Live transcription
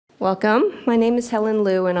Welcome. My name is Helen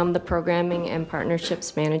Liu, and I'm the Programming and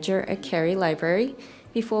Partnerships Manager at Cary Library.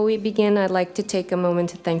 Before we begin, I'd like to take a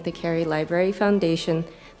moment to thank the Cary Library Foundation.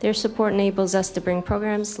 Their support enables us to bring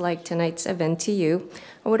programs like tonight's event to you.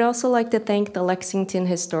 I would also like to thank the Lexington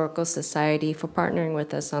Historical Society for partnering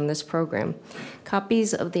with us on this program.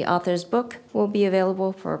 Copies of the author's book will be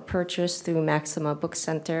available for purchase through Maxima Book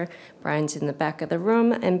Center. Brian's in the back of the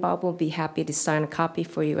room, and Bob will be happy to sign a copy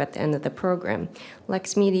for you at the end of the program.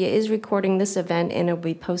 Lex Media is recording this event, and it will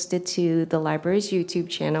be posted to the library's YouTube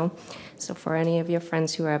channel. So for any of your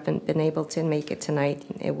friends who haven't been able to make it tonight,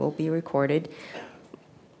 it will be recorded.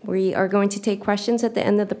 We are going to take questions at the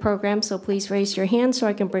end of the program, so please raise your hand so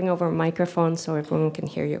I can bring over a microphone so everyone can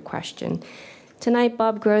hear your question. Tonight,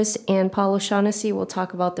 Bob Gross and Paul O'Shaughnessy will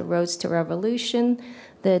talk about the roads to revolution,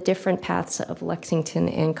 the different paths of Lexington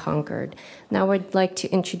and Concord. Now I'd like to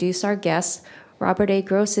introduce our guests. Robert A.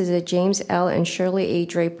 Gross is a James L. and Shirley A.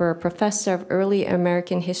 Draper Professor of Early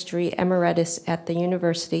American History Emeritus at the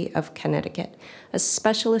University of Connecticut, a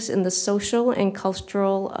specialist in the social and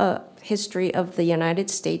cultural history of the United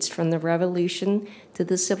States from the Revolution to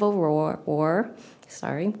the Civil War.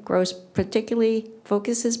 Gross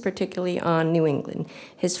focuses particularly on New England.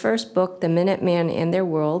 His first book, The Minutemen and Their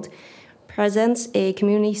World, presents a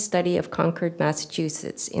community study of Concord,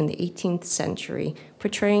 Massachusetts in the 18th century,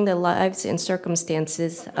 portraying the lives and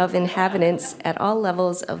circumstances of inhabitants at all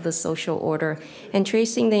levels of the social order and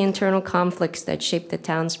tracing the internal conflicts that shaped the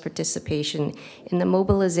town's participation in the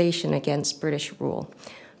mobilization against British rule.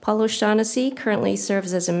 Paul O'Shaughnessy currently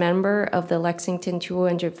serves as a member of the Lexington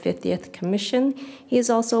 250th Commission. He is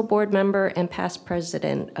also a board member and past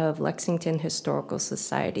president of Lexington Historical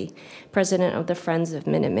Society, president of the Friends of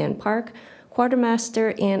Minuteman Park,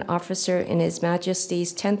 quartermaster and officer in His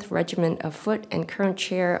Majesty's 10th Regiment of Foot, and current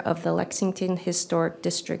chair of the Lexington Historic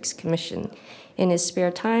Districts Commission. In his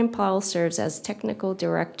spare time, Paul serves as technical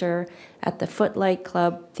director at the Footlight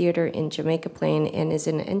Club Theater in Jamaica Plain and is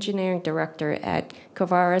an engineering director at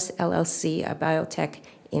Covaris LLC, a biotech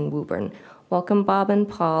in Woburn. Welcome, Bob and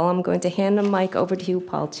Paul. I'm going to hand the mic over to you,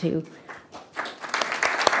 Paul, too.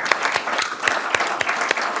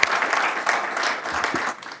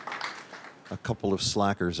 A couple of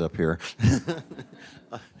slackers up here.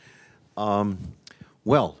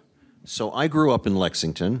 So I grew up in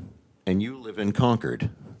Lexington, and you live in Concord.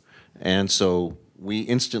 And so we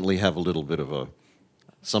instantly have a little bit of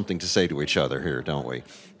something to say to each other here, don't we?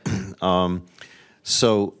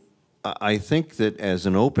 So I think that as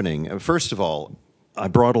an opening, first of all, I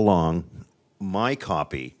brought along my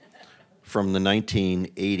copy from the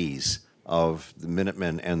 1980s of the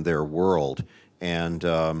Minutemen and Their World. And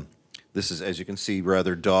this is, as you can see,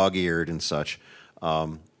 rather dog-eared and such.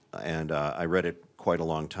 And I read it quite a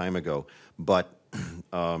long time ago. But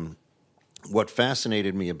what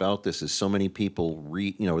fascinated me about this is so many people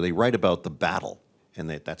they write about the battle, and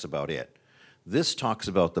that's about it. This talks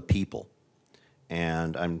about the people,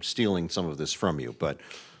 and I'm stealing some of this from you, but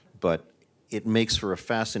it makes for a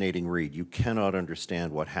fascinating read. You cannot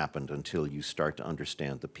understand what happened until you start to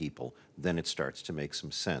understand the people. Then it starts to make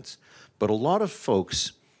some sense. But a lot of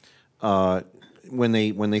folks, when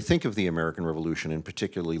they think of the American Revolution, and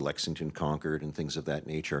particularly Lexington, Concord, and things of that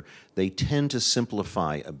nature, they tend to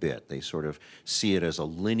simplify a bit. They sort of see it as a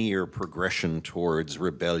linear progression towards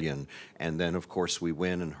rebellion, and then, of course, we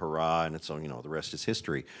win, and hurrah, and it's, the rest is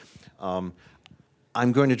history. I'm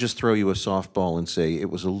going to just throw you a softball and say it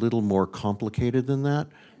was a little more complicated than that.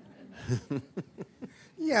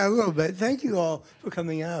 Yeah, a little bit. Thank you all for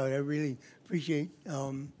coming out. I really appreciate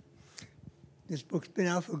this book's been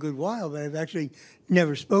out for a good while, but I've actually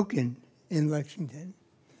never spoken in Lexington.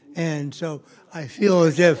 And so I feel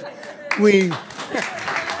as if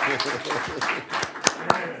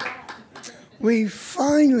we've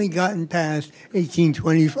finally gotten past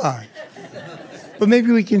 1825. But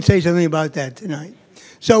maybe we can say something about that tonight.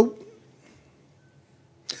 So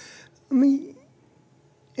let me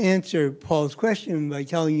answer Paul's question by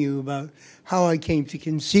telling you about how I came to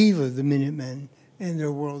conceive of the Minutemen and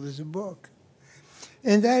Their World as a book.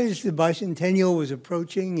 And that is the Bicentennial was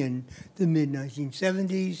approaching in the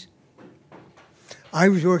mid-1970s. I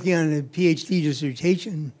was working on a PhD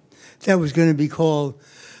dissertation that was going to be called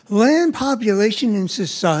Land, Population, and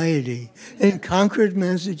Society in Concord,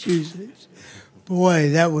 Massachusetts. Boy,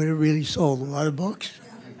 that would have really sold a lot of books.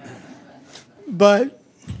 But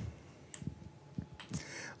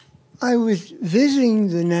I was visiting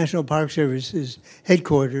the National Park Service's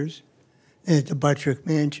headquarters at the Buttrick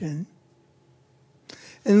Mansion,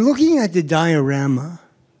 and looking at the diorama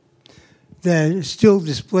that is still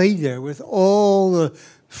displayed there with all the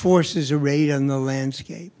forces arrayed on the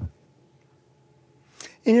landscape.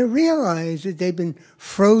 And I realized that they've been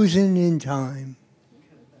frozen in time,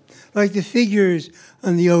 like the figures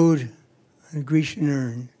on the ode on the Grecian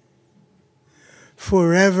urn,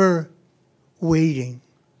 forever waiting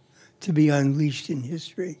to be unleashed in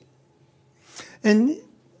history. And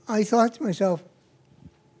I thought to myself,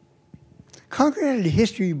 Concord had a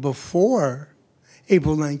history before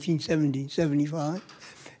April 1975,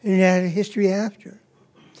 and it had a history after.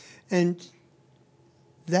 And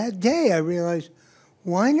that day I realized,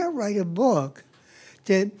 why not write a book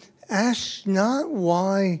that asks not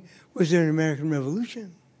why was there an American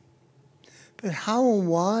Revolution, but how and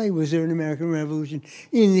why was there an American Revolution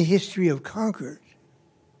in the history of Concord?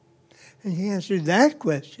 And to answer that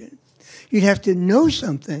question, you'd have to know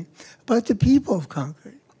something about the people of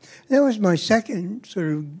Concord. And that was my second sort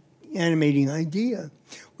of animating idea,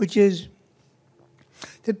 which is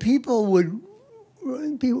that people would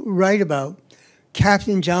write about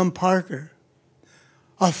Captain John Parker,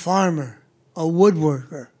 a farmer, a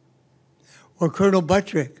woodworker, or Colonel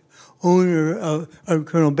Buttrick, or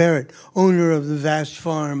Colonel Barrett, owner of the vast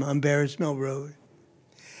farm on Barrett's Mill Road,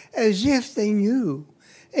 as if they knew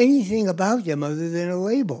anything about them other than a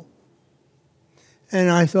label. And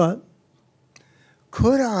I thought,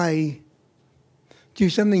 could I do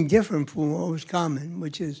something different from what was common,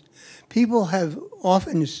 which is people have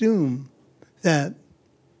often assumed that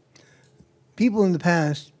people in the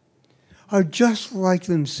past are just like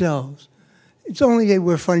themselves. It's only they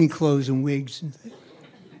wear funny clothes and wigs and things.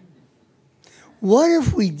 What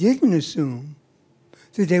if we didn't assume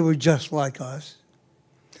that they were just like us,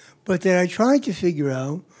 but that I tried to figure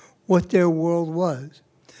out what their world was?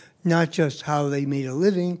 Not just how they made a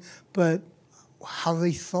living, but how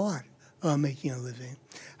they thought about making a living,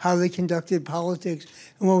 how they conducted politics,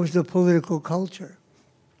 and what was the political culture.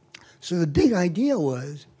 So the big idea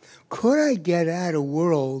was, could I get at a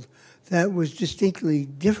world that was distinctly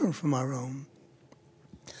different from our own?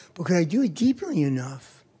 But could I do it deeply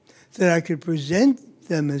enough that I could present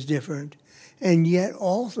them as different and yet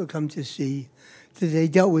also come to see that they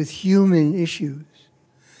dealt with human issues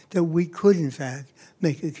that we could, in fact,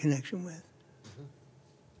 make a connection with?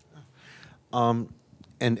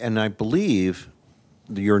 And I believe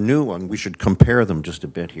your new one, we should compare them just a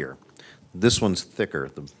bit here. This one's thicker,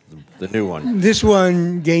 the new one. This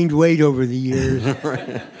one gained weight over the years.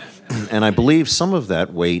 Right. And I believe some of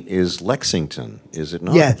that weight is Lexington, is it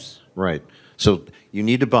not? Yes. Right. So you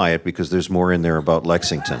need to buy it because there's more in there about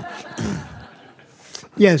Lexington.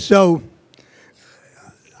 Yes, so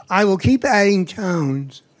I will keep adding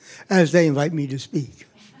towns as they invite me to speak.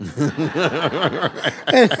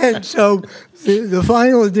 and so the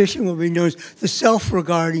final edition will be known as the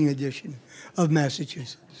self-regarding edition of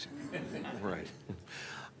Massachusetts. Right.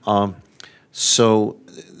 So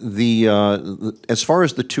as far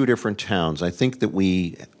as the two different towns, I think that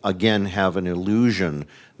we, again, have an illusion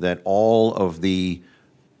that all of the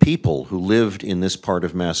people who lived in this part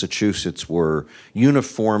of Massachusetts were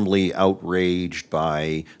uniformly outraged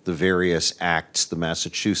by the various acts, the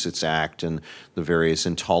Massachusetts Act and the various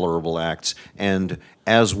intolerable acts, and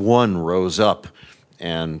as one rose up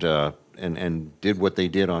and did what they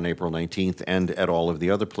did on April 19th and at all of the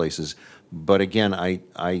other places. But again,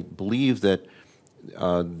 I believe that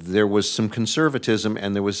there was some conservatism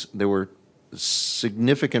and there were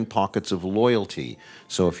significant pockets of loyalty.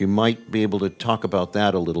 So if you might be able to talk about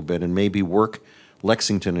that a little bit and maybe work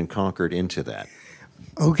Lexington and Concord into that.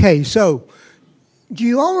 Okay, so do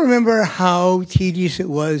you all remember how tedious it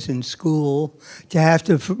was in school to have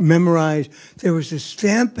to memorize? There was the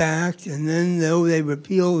Stamp Act, and then they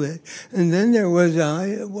repealed it. And then there was,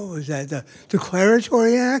 what was that, the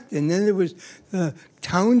Declaratory Act, and then there was the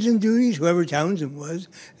Townsend duties, whoever Townsend was.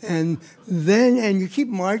 And you keep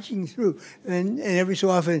marching through. And every so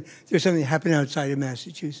often, there's something happening outside of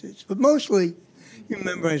Massachusetts. But mostly, you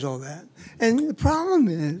memorize all that. And the problem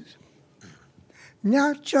is,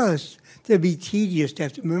 not just to be tedious to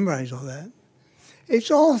have to memorize all that.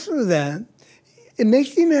 It's also that it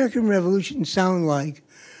makes the American Revolution sound like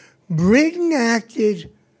Britain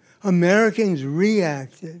acted, Americans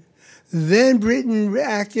reacted, then Britain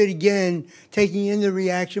acted again, taking in the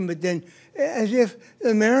reaction, but then as if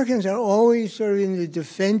the Americans are always sort of in the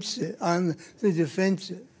defensive, on the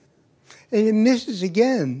defensive. And it misses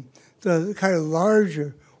again the kind of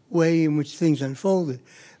larger way in which things unfolded.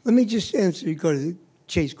 Let me just go to the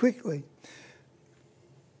chase quickly.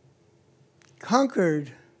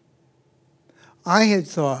 Concord, I had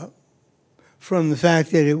thought, from the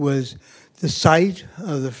fact that it was the site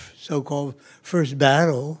of the so-called first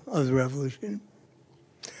battle of the Revolution,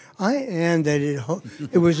 And that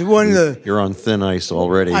it was one of the... You're on thin ice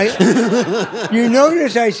already. You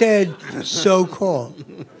notice I said so-called.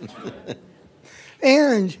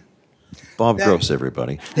 And... Bob Gross,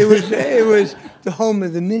 everybody. It was the home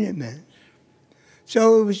of the Minutemen.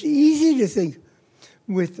 So it was easy to think,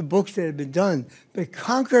 with the books that had been done, that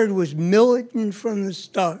Concord was militant from the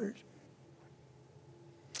start.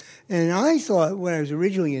 And I thought what I was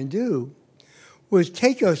originally going to do was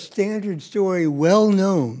take a standard story well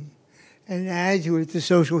known and add to it the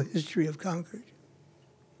social history of Concord.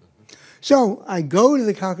 So I go to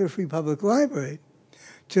the Concord Free Public Library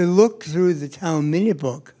to look through the town minute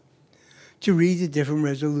book to read the different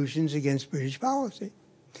resolutions against British policy.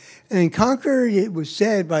 And in Concord, it was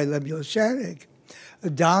said by Lemuel Shattuck,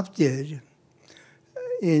 adopted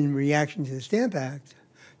in reaction to the Stamp Act,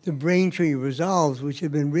 the Braintree Resolves, which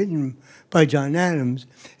had been written by John Adams,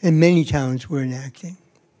 and many towns were enacting.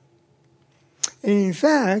 And in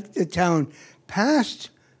fact, the town passed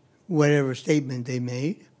whatever statement they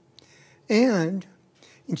made and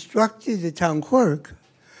instructed the town clerk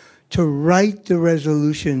to write the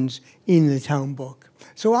resolutions in the town book.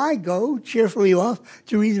 So I go cheerfully off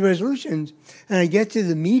to read the resolutions, and I get to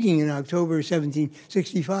the meeting in October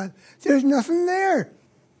 1765. There's nothing there.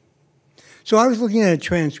 So I was looking at a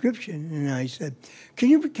transcription, and I said, can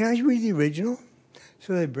I read the original?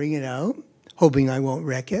 So I bring it out, hoping I won't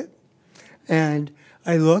wreck it. And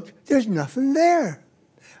I look, there's nothing there.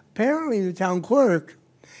 Apparently the town clerk,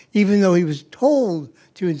 even though he was told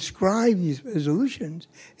to inscribe these resolutions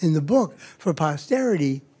in the book for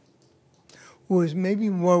posterity, was maybe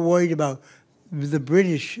more worried about the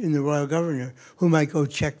British and the royal governor, who might go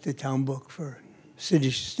check the town book for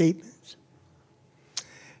seditious statements.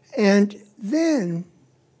 And then,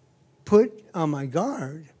 put on my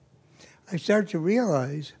guard, I start to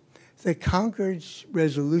realize that Concord's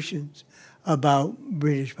resolutions about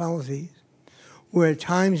British policies were at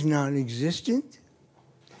times non-existent,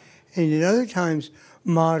 and at other times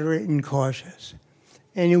moderate and cautious.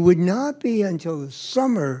 And it would not be until the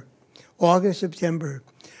summer, August, September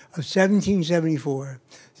of 1774,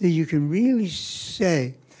 that you can really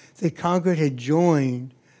say that Concord had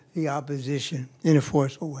joined the opposition in a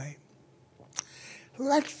forceful way.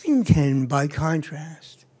 Lexington, by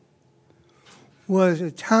contrast, was a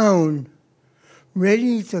town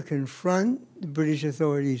ready to confront the British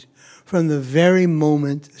authorities from the very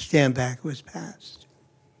moment the Stamp Act was passed.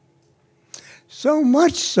 So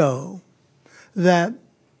much so that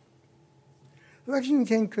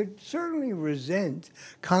Lexington could certainly resent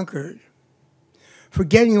Concord for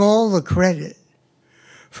getting all the credit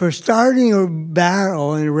for starting a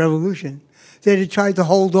battle and a revolution that had tried to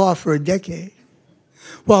hold off for a decade,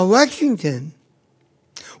 while Lexington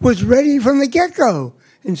was ready from the get-go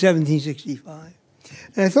in 1765.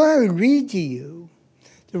 And I thought I would read to you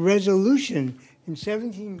the resolution in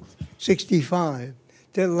 1765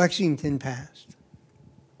 that Lexington passed.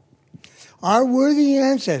 Our worthy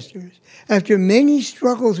ancestors, after many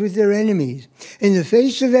struggles with their enemies, in the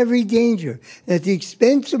face of every danger, at the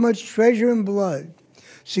expense of much treasure and blood,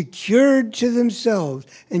 secured to themselves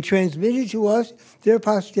and transmitted to us, their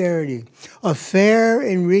posterity, a fair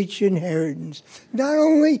and rich inheritance, not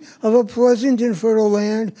only of a pleasant and fertile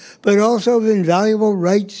land, but also of invaluable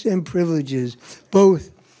rights and privileges,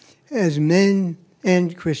 both as men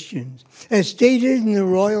and Christians, as stated in the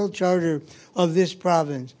royal charter of this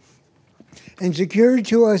province, and secured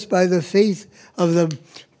to us by the faith of the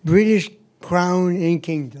British crown and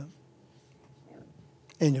kingdom.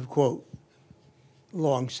 End of quote.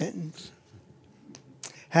 Long sentence.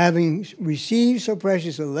 Having received so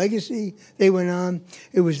precious a legacy, they went on,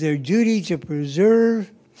 it was their duty to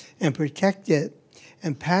preserve and protect it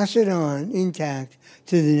and pass it on intact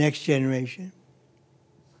to the next generation.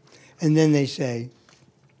 And then they say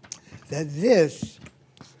that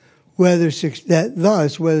whether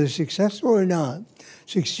successful or not,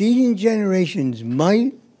 succeeding generations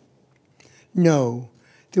might know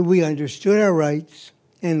that we understood our rights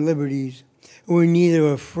and liberties and were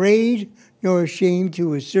neither afraid nor ashamed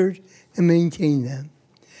to assert and maintain them,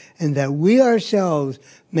 and that we ourselves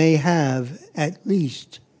may have at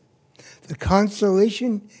least the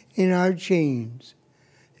consolation in our chains.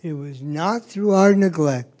 It was not through our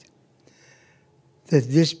neglect that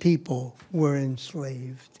this people were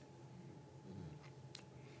enslaved.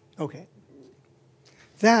 Okay.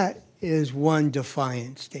 That is one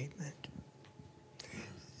defiant statement.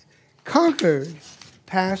 Concord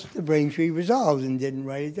passed the Braintree Resolves and didn't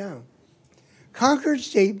write it down. Concord's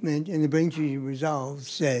statement and the Braintree Resolves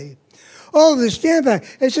say, oh, the Stamp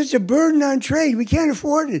Act is such a burden on trade, we can't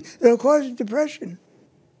afford it. It'll cause a depression.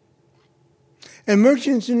 And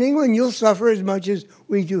merchants in England, you'll suffer as much as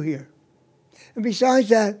we do here. And besides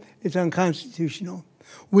that, it's unconstitutional.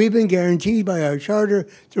 We've been guaranteed by our charter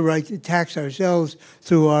the right to tax ourselves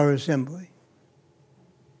through our assembly.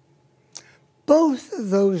 Both of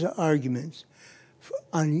those arguments,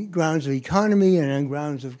 on grounds of economy and on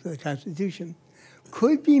grounds of the Constitution,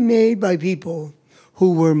 could be made by people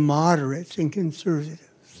who were moderates and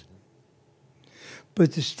conservatives.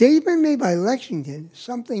 But the statement made by Lexington is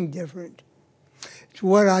something different. It's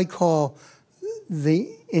what I call the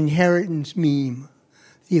inheritance meme,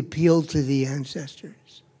 the appeal to the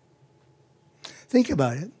ancestors. Think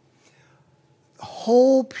about it. The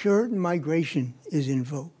whole Puritan migration is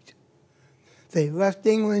invoked. They left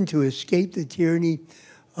England to escape the tyranny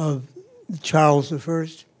of Charles I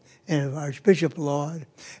and of Archbishop Laud,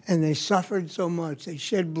 and they suffered so much. They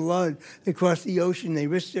shed blood. They crossed the ocean. They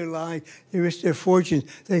risked their lives. They risked their fortunes.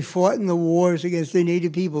 They fought in the wars against the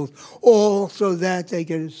native peoples, all so that they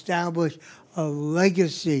could establish a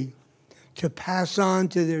legacy to pass on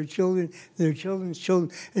to their children, their children's children.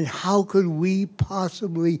 And how could we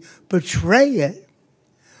possibly betray it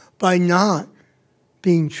by not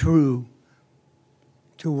being true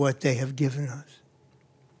to what they have given us?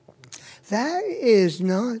 That is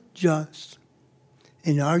not just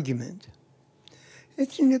an argument.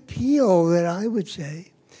 It's an appeal that I would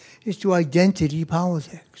say is to identity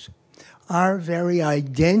politics. Our very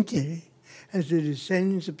identity as the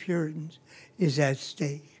descendants of Puritans is at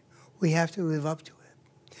stake. We have to live up to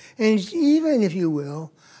it. And it's even, if you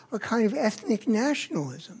will, a kind of ethnic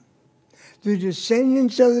nationalism. The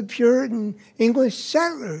descendants of the Puritan English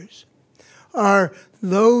settlers are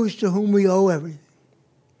those to whom we owe everything.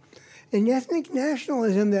 An ethnic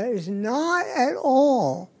nationalism that is not at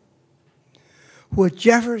all what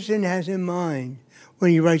Jefferson has in mind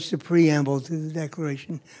when he writes the preamble to the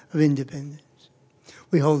Declaration of Independence.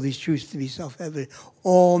 We hold these truths to be self-evident.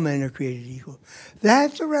 All men are created equal.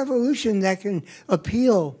 That's a revolution that can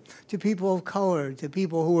appeal to people of color, to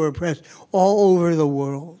people who are oppressed all over the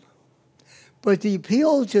world. But the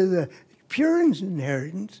appeal to the Puritans'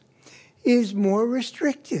 inheritance is more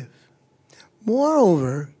restrictive.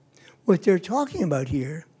 Moreover, what they're talking about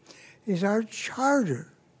here is our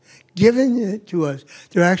charter, given to us.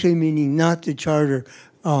 They're actually meaning not the charter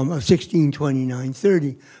of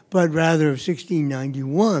 1629-30, but rather of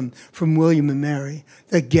 1691 from William and Mary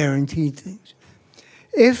that guaranteed things.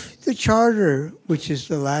 If the charter, which is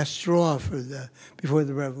the last straw for before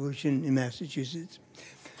the revolution in Massachusetts,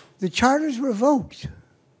 the charter's revoked.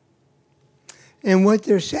 And what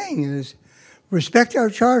they're saying is, respect our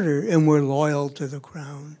charter and we're loyal to the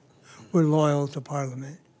crown. We're loyal to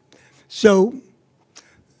Parliament. So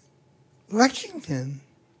Lexington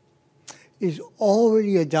is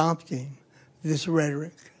already adopting this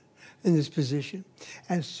rhetoric and this position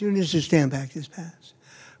as soon as the Stamp Act is passed.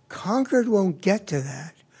 Concord won't get to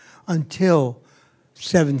that until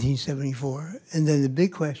 1774. And then the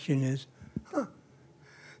big question is,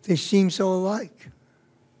 they seem so alike.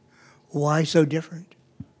 Why so different?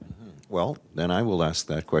 Well, then I will ask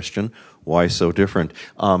that question. Why so different?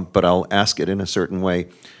 But I'll ask it in a certain way.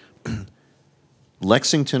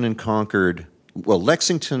 Lexington and Concord, well,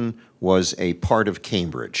 Lexington was a part of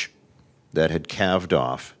Cambridge that had calved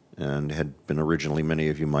off and had been originally, many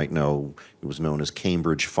of you might know, it was known as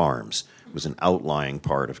Cambridge Farms. It was an outlying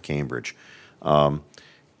part of Cambridge.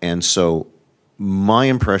 And so my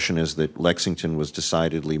impression is that Lexington was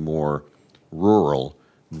decidedly more rural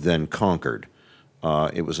than Concord.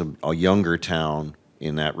 It was a younger town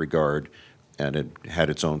in that regard, and it had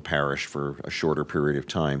its own parish for a shorter period of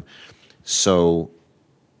time. So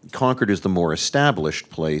Concord is the more established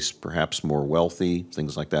place, perhaps more wealthy,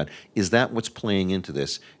 things like that. Is that what's playing into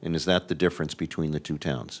this, and is that the difference between the two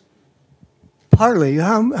towns? Partly.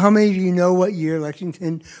 How many of you know what year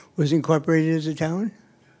Lexington was incorporated as a town?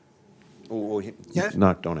 Oh, Yes?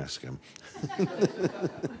 Don't ask him.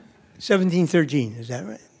 1713, is that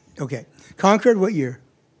right? Okay. Concord, what year?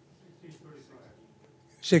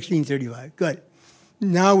 1635. Good.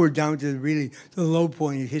 Now we're down to really the low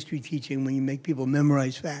point of history teaching when you make people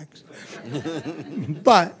memorize facts.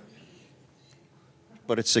 But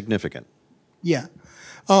it's significant. yeah.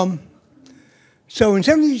 So in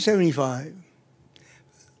 1775,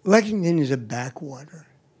 Lexington is a backwater.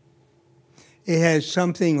 It has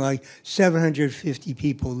something like 750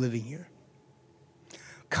 people living here.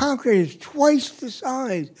 Concord is twice the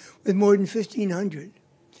size with more than 1,500.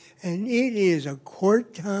 And it is a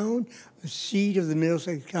court town, a seat of the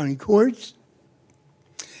Middlesex County Courts.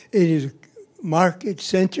 It is a market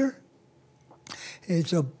center.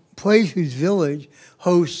 It's a place whose village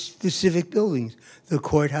hosts the civic buildings, the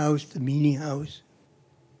courthouse, the meeting house.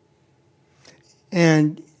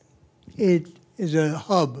 and it is a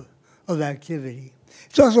hub of activity.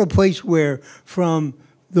 It's also a place where, from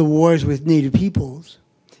the wars with native peoples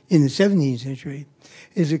in the 17th century,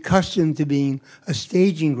 is accustomed to being a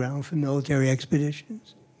staging ground for military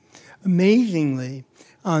expeditions. Amazingly,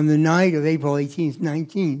 on the night of April 18th,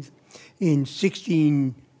 19th, in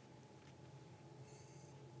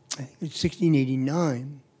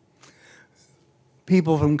 1689,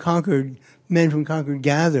 people from Concord, men from Concord,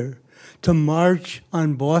 gather to march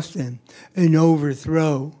on Boston and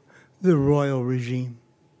overthrow the royal regime.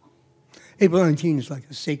 April 19th is like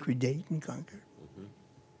a sacred date in Concord.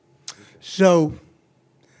 So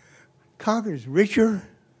Concord is richer,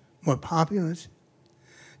 more populous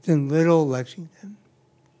than little Lexington.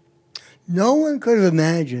 No one could have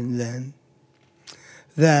imagined then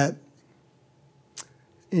that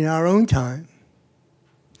in our own time,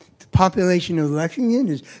 the population of Lexington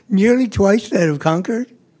is nearly twice that of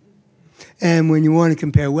Concord. And when you want to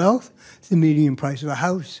compare wealth, the median price of a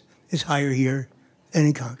house is higher here than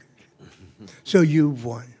in Concord. So you've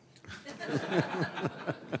won.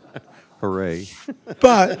 Hooray.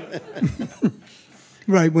 But,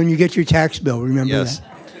 right, when you get your tax bill, remember Yes. that.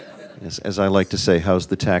 Yes, as I like to say, how's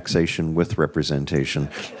the taxation with representation?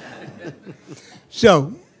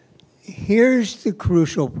 So here's the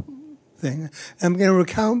crucial thing. I'm going to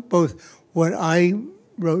recount both what I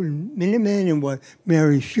wrote in Minutemen and what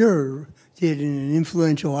Mary Schur did in an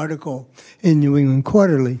influential article in New England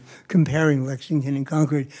Quarterly comparing Lexington and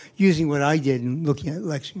Concord, using what I did in looking at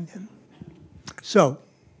Lexington. So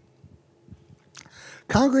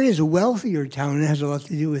Concord is a wealthier town and has a lot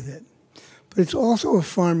to do with it. But it's also a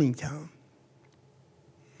farming town.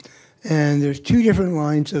 And there's two different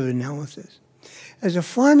lines of analysis. As a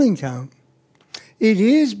farming town, it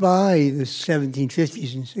is by the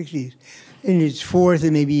 1750s and 60s in its fourth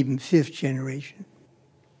and maybe even fifth generation.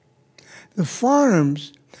 The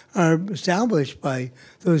farms are established by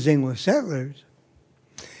those English settlers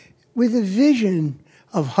with a vision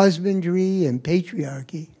of husbandry and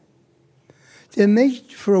patriarchy that makes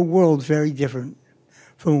for a world very different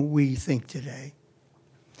from what we think today.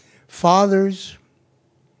 Fathers,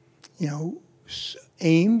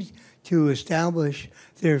 aimed to establish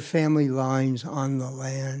their family lines on the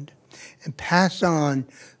land and pass on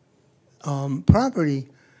property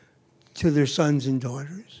to their sons and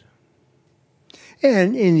daughters.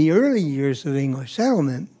 And in the early years of English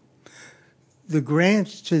settlement, the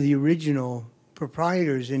grants to the original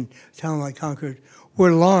proprietors in a town like Concord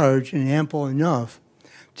were large and ample enough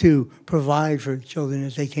to provide for children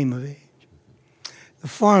as they came of age. The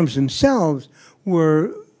farms themselves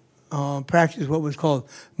were practiced what was called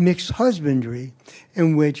mixed husbandry,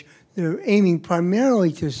 in which they're aiming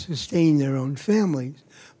primarily to sustain their own families,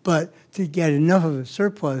 but to get enough of a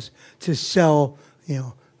surplus to sell,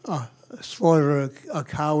 slaughter a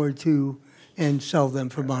cow or two and sell them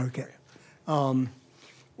for market. And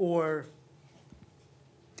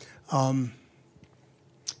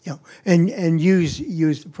use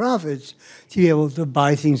the profits to be able to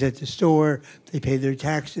buy things at the store. They pay their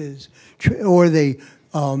taxes, or they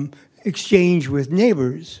exchange with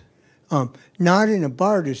neighbors, not in a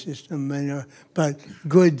barter system, but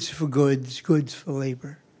goods for goods, goods for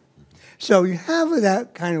labor. So you have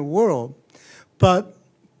that kind of world, but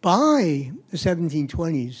by the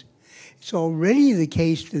 1720s, it's already the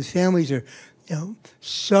case that families are,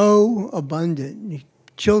 so abundant.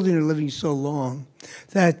 Children are living so long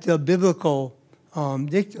that the biblical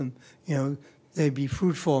dictum, they be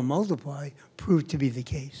fruitful and multiply, proved to be the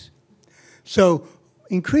case. So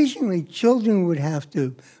increasingly, children would have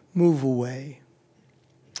to move away.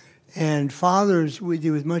 And fathers would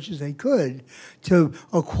do as much as they could to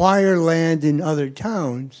acquire land in other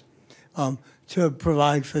towns to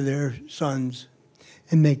provide for their sons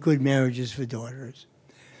and make good marriages for daughters.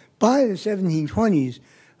 By the 1720s,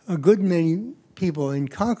 a good many people in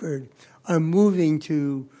Concord are moving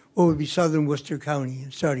to what would be southern Worcester County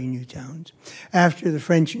and starting new towns. After the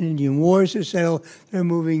French and Indian Wars are settled, they're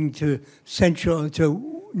moving to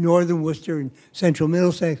northern Worcester and central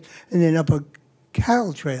Middlesex, and then up a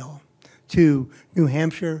cattle trail to New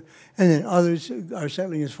Hampshire, and then others are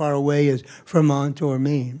settling as far away as Vermont or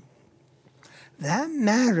Maine. That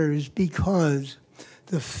matters because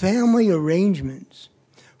the family arrangements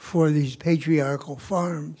for these patriarchal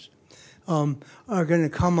farms are going to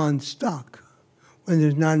come unstuck when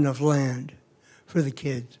there's not enough land for the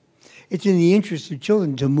kids. It's in the interest of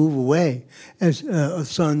children to move away as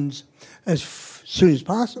sons as soon as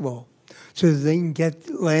possible so that they can get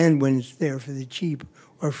land when it's there for the cheap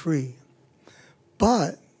or free.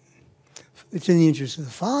 But it's in the interest of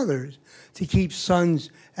the fathers to keep sons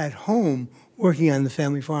at home working on the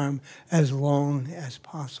family farm as long as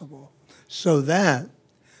possible so that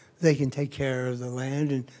they can take care of the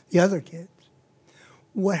land and the other kids.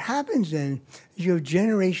 What happens then is you have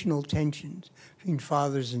generational tensions between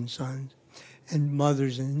fathers and sons and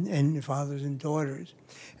mothers and fathers and daughters.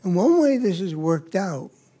 And one way this is worked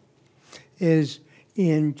out is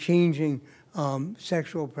in changing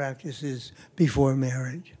sexual practices before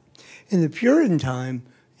marriage. In the Puritan time,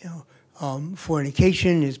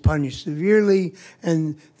 fornication is punished severely,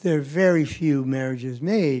 and there are very few marriages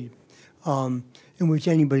made in which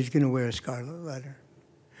anybody's going to wear a scarlet letter,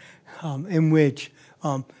 in which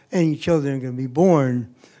any children are going to be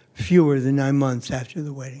born fewer than 9 months after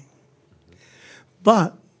the wedding.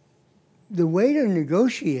 But the way to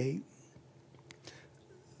negotiate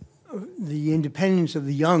the independence of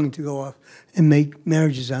the young to go off and make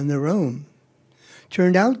marriages on their own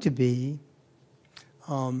turned out to be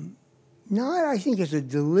not, I think, as a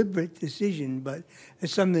deliberate decision, but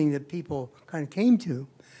as something that people kind of came to.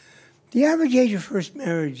 The average age of first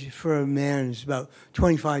marriage for a man is about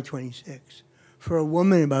 25, 26. For a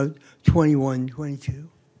woman, about 21, 22.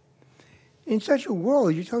 In such a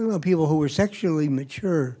world, you're talking about people who were sexually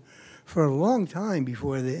mature for a long time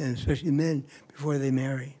before they, and especially men, before they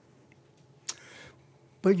marry.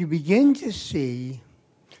 But you begin to see,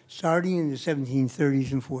 starting in the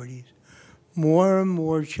 1730s and 40s, more and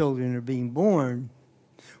more children are being born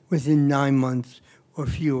within 9 months or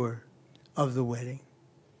fewer of the wedding.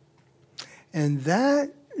 And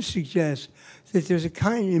that suggests that there's a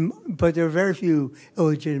kind of, but there are very few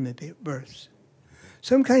illegitimate births.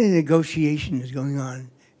 Some kind of negotiation is going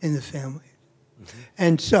on in the family. Mm-hmm.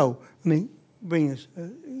 And so, let me bring us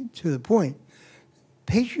to the point.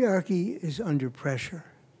 Patriarchy is under pressure.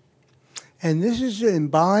 And this is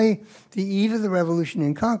by the eve of the revolution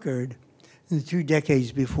in Concord, in the 2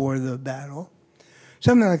 decades before the battle,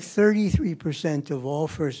 something like 33% of all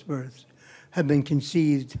first births have been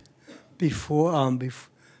conceived before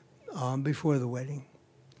the wedding.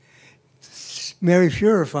 Mary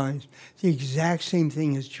Fuhrer finds the exact same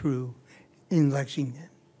thing is true in Lexington.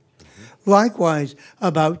 Mm-hmm. Likewise,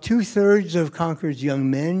 about 2/3 of Concord's young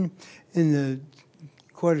men in the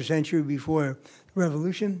quarter century before the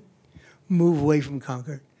Revolution move away from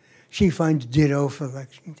Concord. She finds ditto for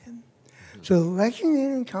Lexington. Mm-hmm. So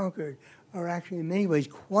Lexington and Concord are actually in many ways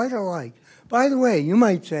quite alike. By the way, you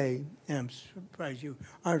might say, and I'm surprised you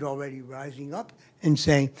aren't already rising up and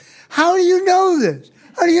saying, how do you know this?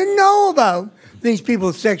 How do you know about these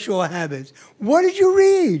people's sexual habits? What did you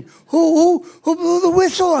read? Who blew the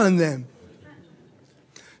whistle on them?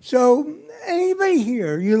 So anybody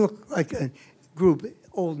here, you look like a group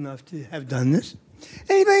old enough to have done this.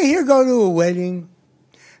 Anybody here go to a wedding?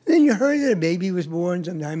 Then you heard that a baby was born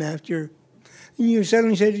sometime after, and you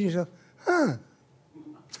suddenly said to yourself,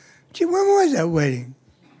 gee, when was that wedding?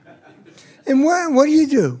 And what do you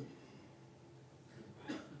do?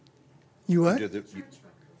 You what?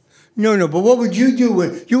 No, but what would you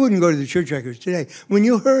do? You wouldn't go to the church records today. When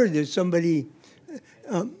you heard that somebody,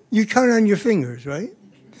 you count on your fingers, right?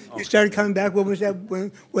 You started coming back, what was that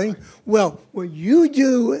wedding? Well, what you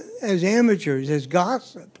do as amateurs, as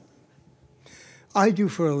gossip, I do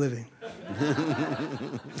for a living.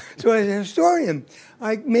 So as a historian,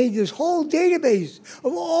 I made this whole database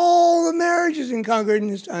of all the marriages in Concord in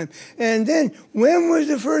this time. And then, when was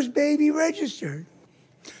the first baby registered?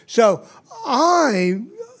 So I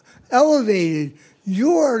elevated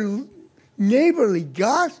your neighborly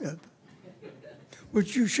gossip,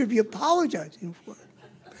 which you should be apologizing for.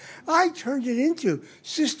 I turned it into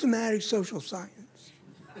systematic social science.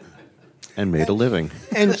 And made a living.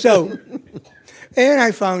 And so, and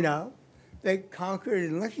I found out that Concord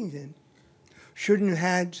and Lexington shouldn't have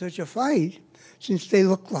had such a fight since they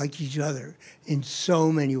look like each other in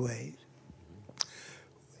so many ways.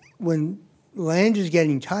 When land is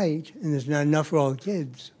getting tight and there's not enough for all the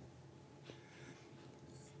kids,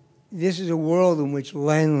 this is a world in which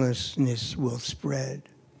landlessness will spread.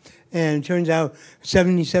 And it turns out,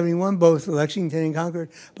 1771, both Lexington and Concord,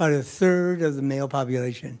 about 1/3 of the male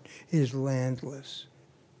population is landless.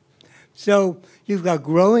 So you've got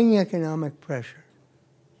growing economic pressure.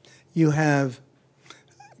 You have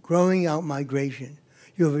growing out migration.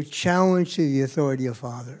 You have a challenge to the authority of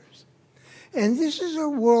fathers. And this is a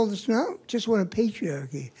world that's not just one of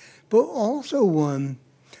patriarchy, but also one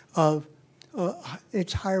of,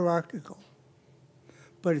 it's hierarchical,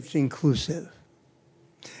 but it's inclusive.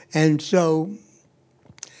 And so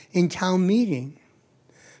in town meeting,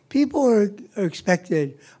 people are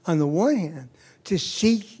expected, on the one hand, to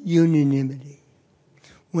seek unanimity.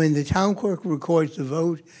 When the town clerk records the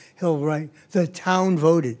vote, he'll write, the town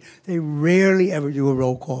voted. They rarely ever do a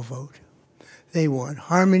roll call vote. They want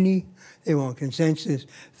harmony. They want consensus.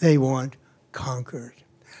 They want Concord.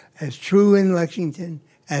 As true in Lexington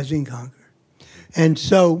as in Concord. And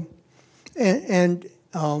so,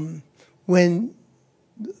 when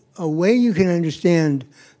a way you can understand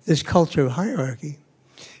this culture of hierarchy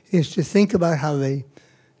is to think about how they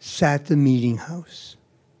sat the meeting house.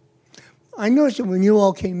 I noticed that when you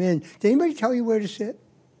all came in, did anybody tell you where to sit?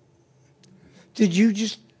 Did you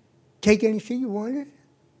just take any seat you wanted?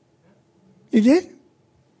 You did?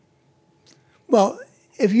 Well,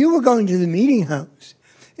 if you were going to the meeting house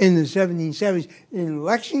in the 1770s in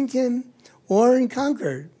Lexington or in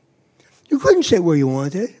Concord, you couldn't sit where you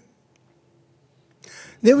wanted.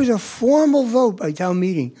 There was a formal vote by town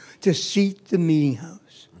meeting to seat the meeting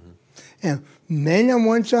house. And men on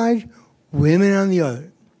one side, women on the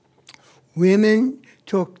other. Women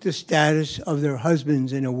took the status of their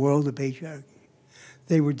husbands in a world of patriarchy.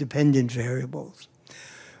 They were dependent variables.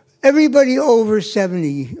 Everybody over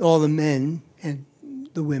 70, all the men and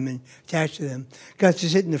the women attached to them, got to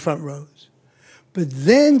sit in the front rows. But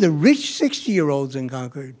then the rich 60-year-olds in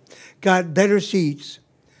Concord got better seats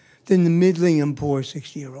than the middling and poor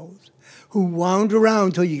 60-year-olds, who wound around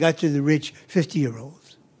until you got to the rich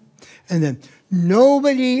 50-year-olds. And then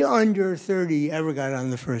nobody under 30 ever got on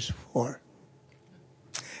the first floor.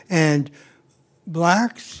 And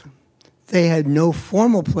blacks, they had no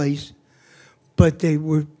formal place, but they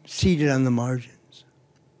were seated on the margins.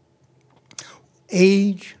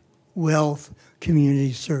 Age, wealth,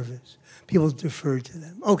 community service. People deferred to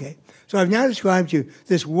them. Okay, so I've now described to you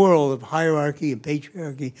this world of hierarchy and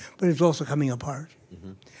patriarchy, but it's also coming apart.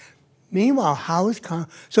 Mm-hmm. Meanwhile, how is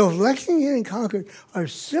so if Lexington and Concord are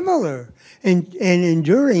similar and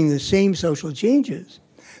enduring the same social changes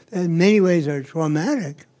that in many ways are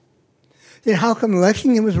traumatic, then how come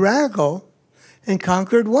Lexington was radical and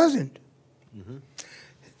Concord wasn't? Mm-hmm.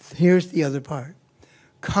 Here's the other part.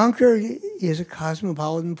 Concord is a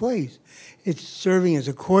cosmopolitan place. It's serving as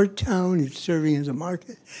a court town, it's serving as a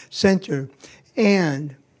market center,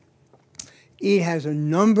 and it has a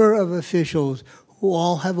number of officials who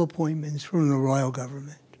all have appointments from the royal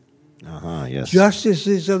government. Yes.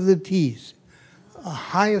 Justices of the peace,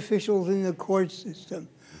 high officials in the court system,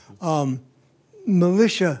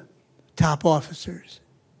 militia top officers,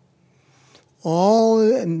 all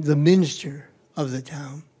the minister of the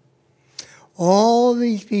town. All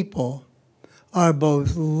these people are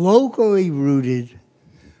both locally rooted,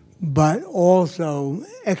 but also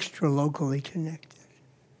extra-locally connected.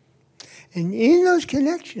 And in those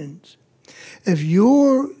connections, if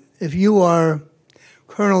you are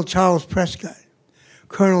Colonel Charles Prescott,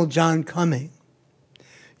 Colonel John Cumming,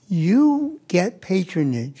 you get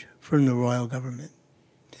patronage from the royal government.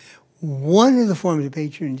 One of the forms of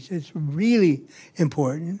patronage that's really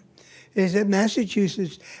important is that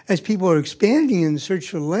Massachusetts, as people are expanding in the search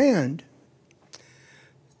for land,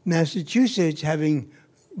 Massachusetts, having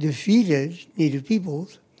defeated Native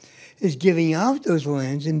peoples, is giving out those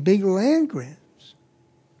lands in big land grants.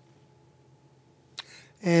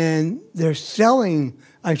 And they're selling,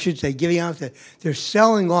 I should say, they're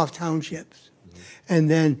selling off townships. Mm-hmm. And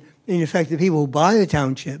then, in effect, the people who buy the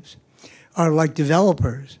townships are like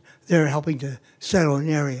developers. They're helping to settle an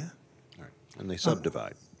area. Right. And they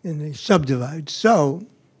subdivide. So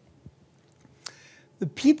the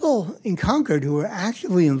people in Concord who are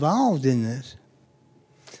actively involved in this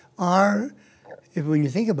are, when you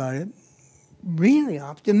think about it, really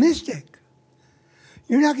optimistic.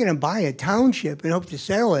 You're not going to buy a township and hope to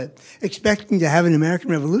settle it expecting to have an American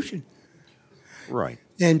Revolution. Right.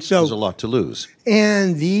 And so there's a lot to lose.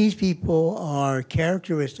 And these people are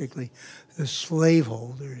characteristically the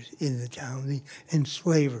slaveholders in the town, the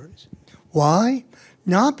enslavers. Why?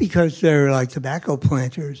 Not because they're like tobacco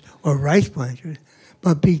planters or rice planters,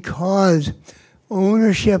 but because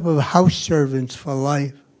ownership of house servants for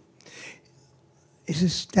life is a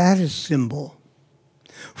status symbol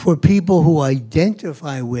for people who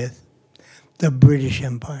identify with the British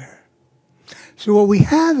Empire. So what we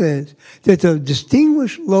have is that the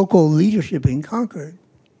distinguished local leadership in Concord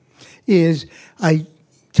is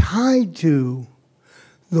tied to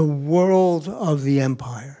the world of the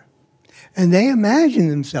empire. And they imagine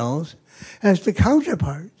themselves as the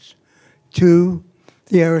counterparts to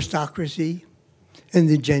the aristocracy and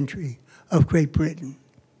the gentry of Great Britain.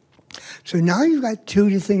 So now you've got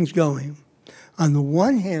two things going. On the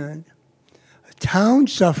one hand, a town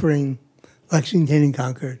suffering, Lexington and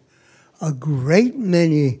Concord, a great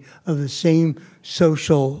many of the same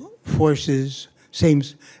social forces, same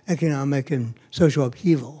economic and social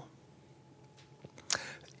upheaval.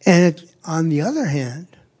 And on the other hand,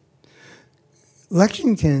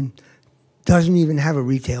 Lexington doesn't even have a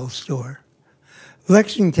retail store.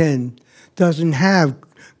 Lexington doesn't have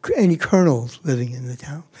any colonels living in the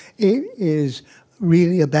town. It is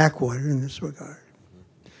really a backwater in this regard.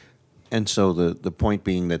 And so the point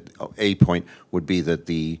being that, a point would be that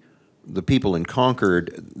the people in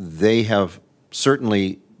Concord, they have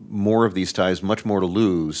certainly more of these ties, much more to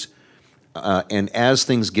lose. And as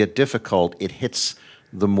things get difficult, it hits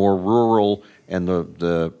the more rural and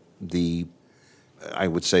the I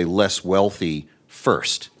would say less wealthy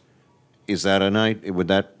first. Is that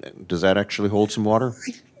does that actually hold some water?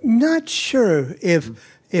 Not sure if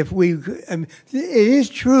we. I mean, it is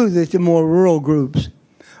true that the more rural groups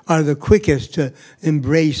are the quickest to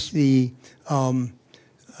embrace the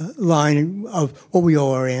line of what we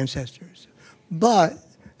owe our ancestors. But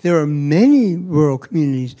there are many rural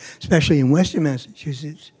communities, especially in Western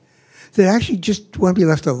Massachusetts, that actually just want to be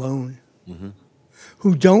left alone,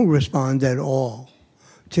 who don't respond at all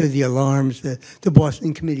to the alarms that the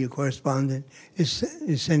Boston Committee of Correspondence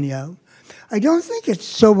is sending out. I don't think it's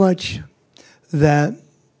so much that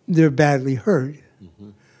they're badly hurt,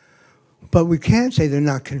 but we can't say they're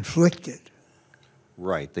not conflicted.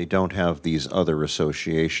 Right. They don't have these other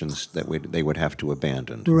associations that they would have to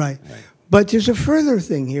abandon. Right. But there's a further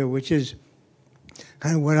thing here, which is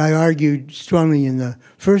kind of what I argued strongly in the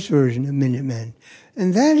first version of Minutemen,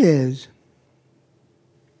 and that is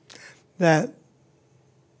that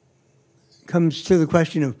comes to the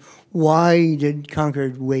question of why did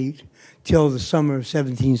Concord wait till the summer of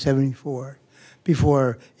 1774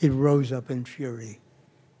 before it rose up in fury?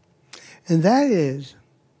 And that is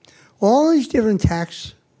all these different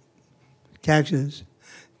taxes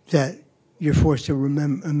that you're forced to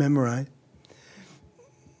memorize,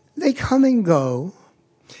 they come and go.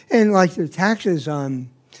 And like the taxes on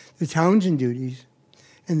the Townsend duties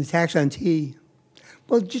and the tax on tea,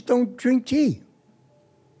 well, just don't drink tea.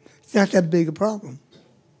 It's not that big a problem.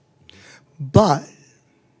 But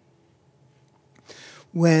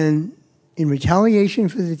when, in retaliation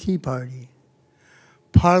for the Tea Party,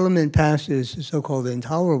 Parliament passes the so-called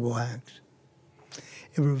Intolerable Acts,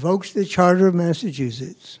 it revokes the Charter of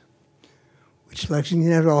Massachusetts, which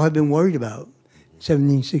Lexington and all had been worried about in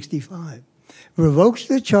 1765. It revokes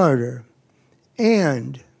the charter,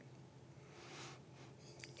 and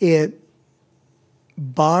it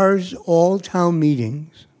bars all town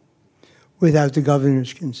meetings without the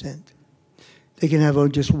governor's consent. They can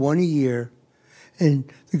have just one a year,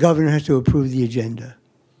 and the governor has to approve the agenda.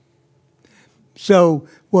 So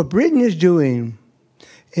what Britain is doing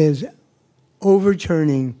is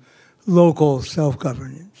overturning local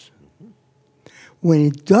self-governance. When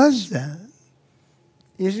it does that,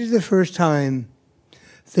 this is the first time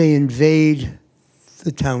they invade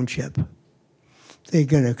the township. They're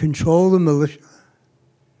going to control the militia.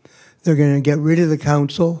 They're going to get rid of the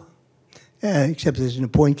council, except as an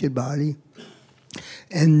appointed body,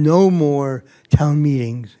 and no more town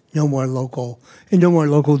meetings, no more local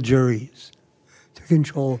juries to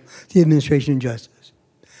control the administration of justice.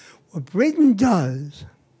 What Britain does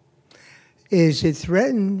is it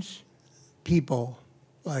threatens people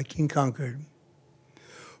like in Concord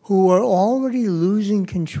who are already losing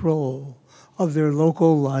control of their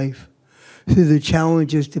local life through the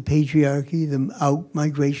challenges to patriarchy, the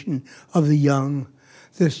out-migration of the young,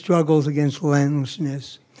 the struggles against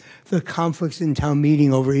landlessness, the conflicts in town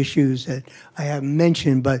meeting over issues that I haven't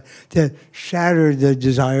mentioned, but that shatter the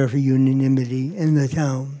desire for unanimity in the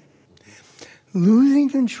town. Losing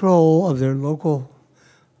control of their local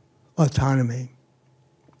autonomy,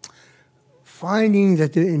 finding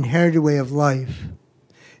that the inherited way of life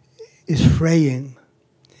is fraying.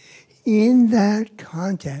 In that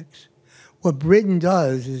context, what Britain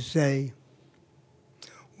does is say,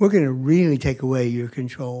 we're going to really take away your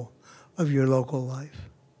control of your local life.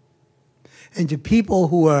 And to people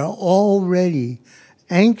who are already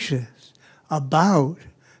anxious about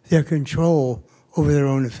their control over their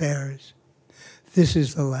own affairs, this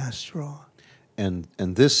is the last straw. And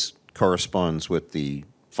this corresponds with the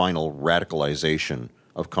final radicalization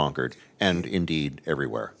of Concord, and indeed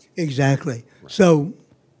everywhere. Exactly. Right. So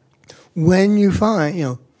when you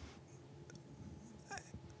find,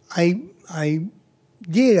 I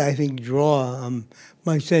did, I think, draw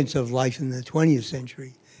my sense of life in the 20th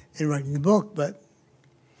century in writing the book, but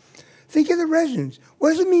think of the residents. What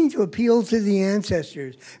does it mean to appeal to the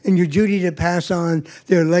ancestors and your duty to pass on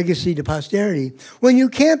their legacy to posterity when you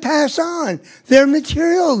can't pass on their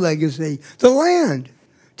material legacy, the land,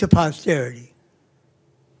 to posterity?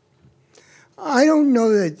 I don't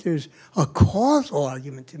know that there's a causal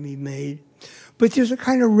argument to be made, but there's a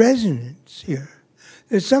kind of resonance here.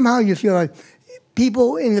 That somehow you feel like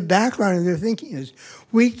people in the background of their thinking is,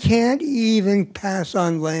 we can't even pass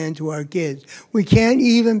on land to our kids. We can't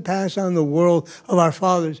even pass on the world of our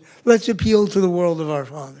fathers. Let's appeal to the world of our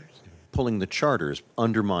fathers. Pulling the charters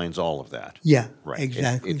undermines all of that. Yeah, right.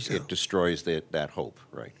 exactly. It destroys that hope,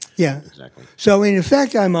 right? Yeah. Exactly. So in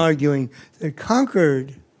effect, I'm arguing that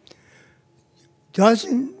Concord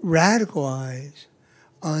doesn't radicalize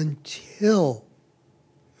until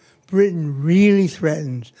Britain really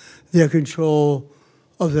threatens their control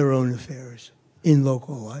of their own affairs in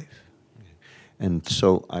local life. And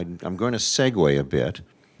so I'm going to segue a bit,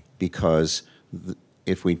 because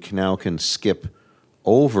if we now can skip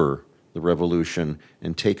over the revolution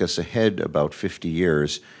and take us ahead about 50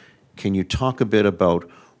 years, can you talk a bit about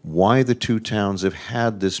why the two towns have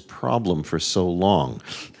had this problem for so long?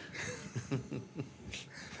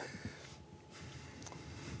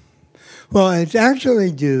 Well, it's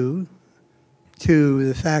actually due to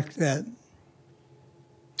the fact that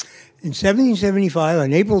in 1775,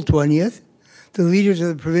 on April 20th, the leaders of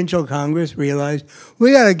the Provincial Congress realized,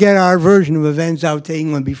 we got to get our version of events out to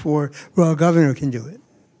England before Royal Governor can do it.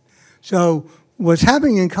 So what's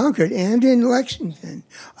happening in Concord and in Lexington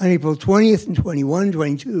on April 20th and 21,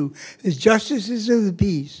 22 is justices of the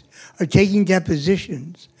peace are taking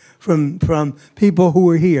depositions from people who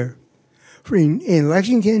were here. In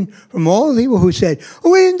Lexington, from all the people who said, oh,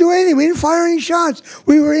 we didn't do anything, we didn't fire any shots,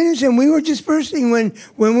 we were innocent, we were dispersing when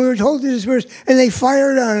we were told to disperse, and they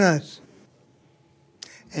fired on us.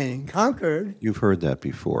 And in Concord... You've heard that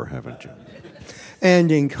before, haven't you?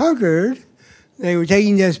 And in Concord, they were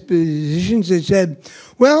taking depositions that said,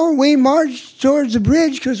 well, we marched towards the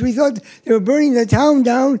bridge because we thought they were burning the town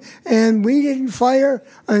down, and we didn't fire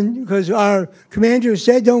because our commander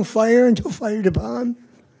said don't fire until fired upon.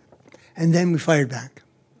 And then we fired back.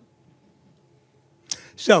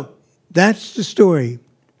 So that's the story.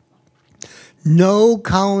 No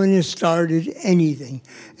colonist started anything.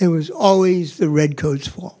 It was always the Redcoats'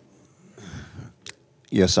 fault.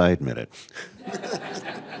 Yes, I admit it.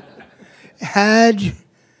 Had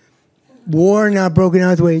war not broken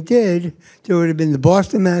out the way it did, there would have been the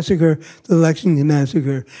Boston Massacre, the Lexington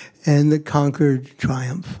Massacre, and the Concord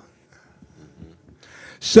Triumph.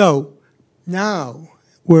 So now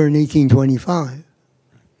we're in 1825.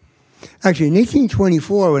 Actually, in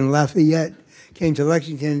 1824, when Lafayette came to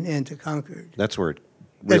Lexington and to Concord. That's where it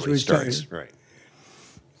really starts. Started. Right.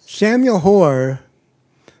 Samuel Hoare,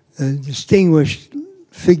 a distinguished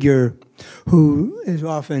figure who is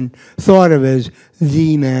often thought of as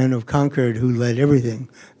the man of Concord who led everything,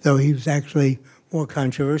 though he was actually more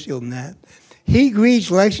controversial than that. He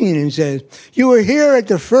greets Lexington and says, you were here at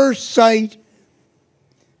the first sight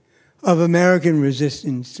of American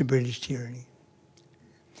resistance to British tyranny.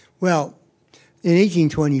 Well, in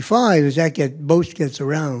 1825, as that boast gets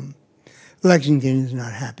around, Lexington is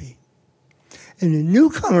not happy. And a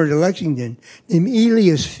newcomer to Lexington named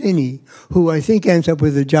Elias Finney, who I think ends up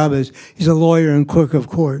with a job as he's a lawyer and clerk of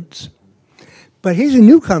courts. But he's a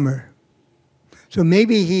newcomer. So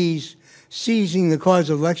maybe he's seizing the cause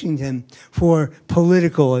of Lexington for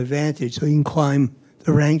political advantage so he can climb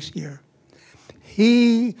the ranks here.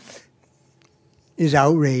 He is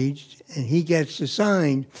outraged, and he gets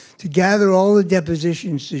assigned to gather all the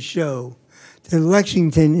depositions to show that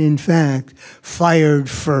Lexington, in fact, fired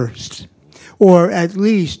first, or at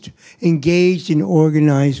least engaged in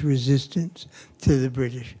organized resistance to the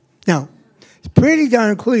British. Now, it's pretty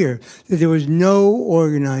darn clear that there was no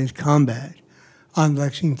organized combat on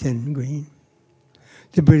Lexington Green.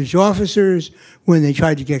 The British officers, when they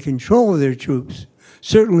tried to get control of their troops,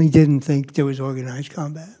 certainly didn't think there was organized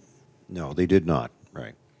combat. No, they did not.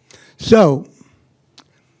 Right. So,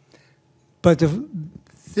 but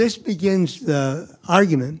this begins the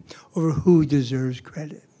argument over who deserves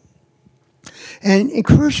credit. And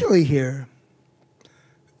crucially here,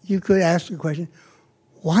 you could ask the question,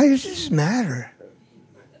 why does this matter?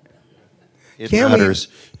 It matters.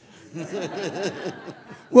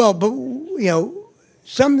 Well, but, you know,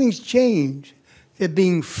 something's changed that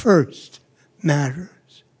being first matters.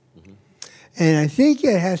 Mm-hmm. And I think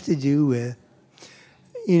it has to do with,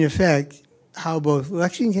 in effect, how both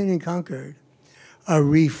Lexington and Concord are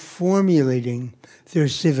reformulating their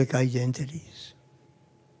civic identities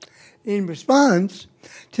in response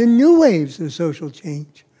to new waves of social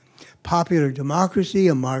change. Popular democracy,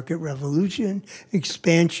 a market revolution,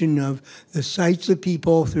 expansion of the sights of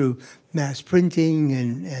people through mass printing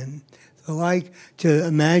and the like, to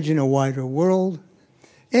imagine a wider world.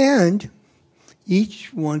 And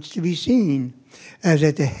each wants to be seen as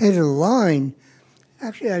at the head of the line.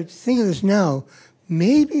 Actually, I think of this now,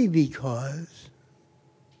 maybe because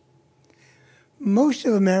most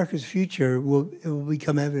of America's future it will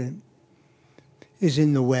become evident is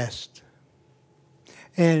in the West.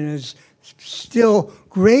 And as still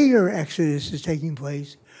greater exodus is taking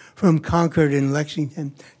place from Concord and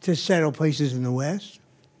Lexington to settle places in the West,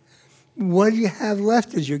 what do you have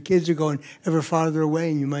left as your kids are going ever farther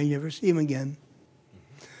away and you might never see them again?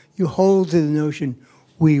 You hold to the notion,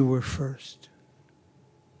 we were first.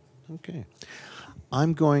 Okay.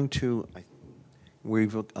 I'm going to,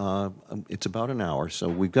 it's about an hour, so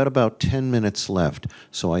we've got about 10 minutes left.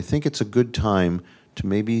 So I think it's a good time to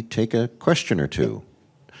maybe take a question or two.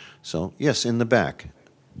 So, yes, in the back.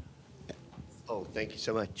 Oh, thank you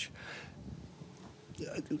so much.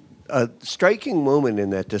 A striking moment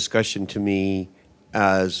in that discussion to me,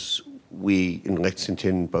 as we in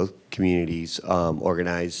Lexington, both communities,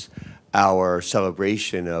 organize our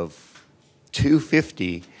celebration of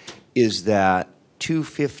 250, is that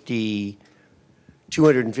 250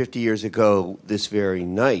 years ago, this very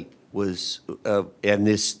night was, and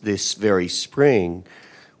this very spring,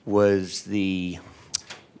 was the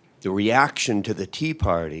reaction to the Tea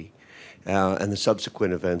Party and the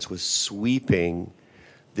subsequent events was sweeping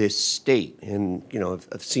this state. And, you know,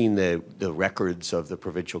 I've seen the records of the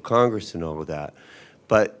provincial Congress and all of that.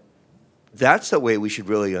 But that's the way we should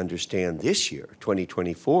really understand this year.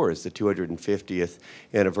 2024 is the 250th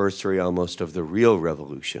anniversary almost of the real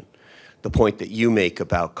revolution. The point that you make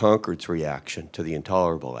about Concord's reaction to the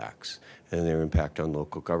intolerable acts and their impact on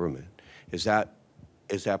local government. Is that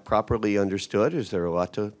properly understood? Is there a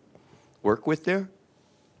lot to work with there?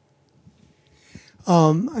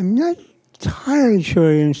 I'm not entirely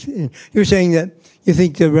sure. You're saying that you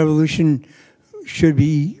think the revolution should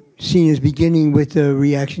be seen as beginning with the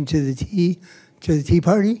reaction to the Tea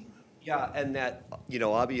Party? Yeah, and that, you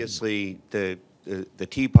know, obviously the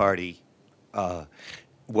Tea Party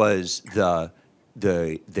was the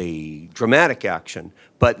dramatic action,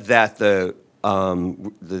 but that the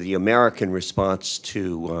American response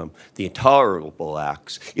to the intolerable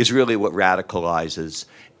acts is really what radicalizes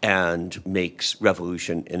and makes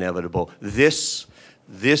revolution inevitable. This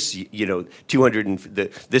you know,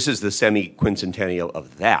 this is the semi-quincentennial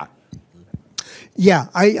of that. Yeah,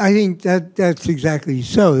 I think that's exactly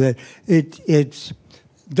so. That it's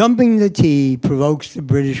dumping the tea provokes the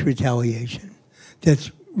British retaliation. That's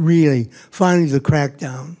really finally the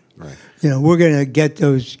crackdown. Right. You know, we're going to get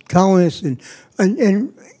those colonists and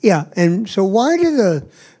so why do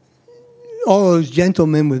all those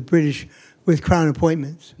gentlemen with crown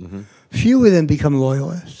appointments, few of them become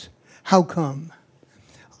loyalists? How come?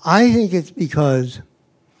 I think it's because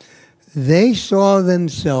they saw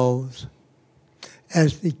themselves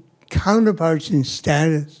as the counterparts in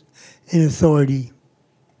status and authority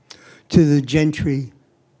to the gentry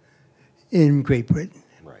in Great Britain.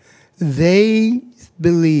 Right. They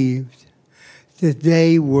believed that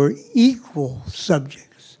they were equal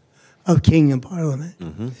subjects of king and parliament.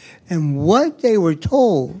 And what they were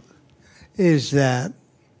told is that,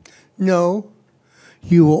 no,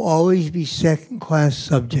 you will always be second-class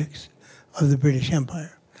subjects of the British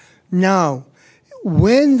Empire. Now,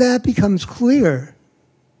 when that becomes clear,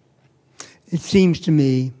 it seems to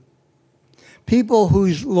me, people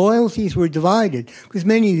whose loyalties were divided, because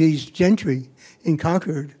many of these gentry in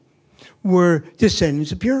Concord were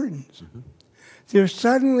descendants of Puritans. They're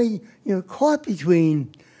suddenly, you know, caught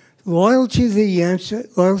between loyalty to the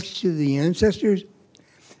ancestors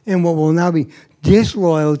and what will now be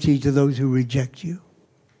disloyalty to those who reject you.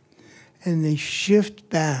 And they shift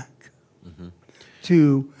back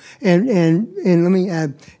to, and let me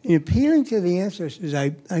add, in appealing to the ancestors,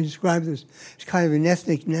 I describe this as kind of an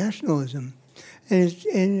ethnic nationalism.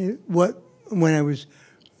 And when I was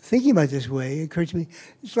thinking about it this way, it occurred to me,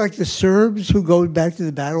 it's like the Serbs who go back to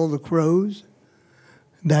the Battle of the Crows,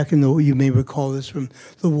 back in you may recall this from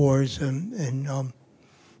the wars back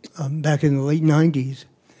in the late 90s.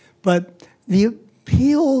 But the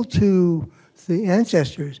appeal to the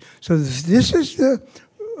ancestors, so this is the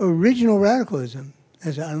original radicalism,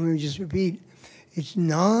 as I'm going to just repeat, it's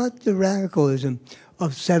not the radicalism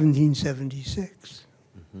of 1776.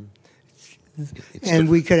 And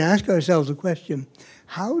we can ask ourselves a question,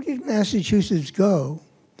 how did Massachusetts go,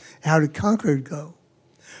 how did Concord go,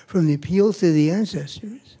 from the appeal to the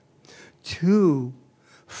ancestors to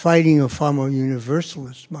fighting a far more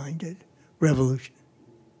universalist-minded revolution?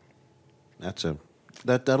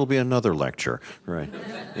 That'll be another lecture, right?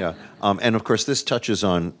 Yeah, and of course this touches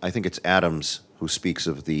on, I think it's Adams who speaks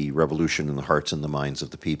of the revolution in the hearts and the minds of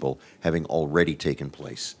the people having already taken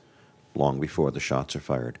place long before the shots are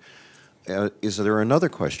fired. Is there another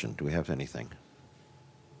question? Do we have anything?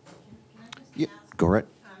 Can I just Yeah, ask, go right.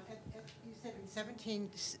 you said in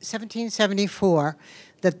 1774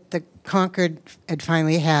 that the Concord had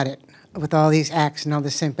finally had it with all these acts and all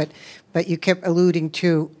this thing, but you kept alluding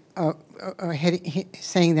to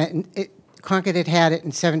saying that Concord had had it in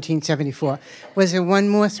 1774. Was there one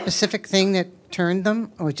more specific thing that turned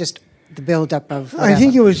them, or just the buildup of whatever? I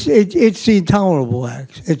think it's the intolerable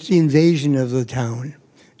acts. It's the invasion of the town.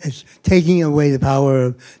 It's taking away the power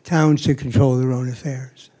of towns to control their own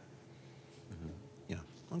affairs. Yeah,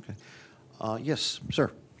 okay. Yes,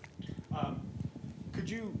 sir. Could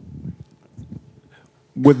you,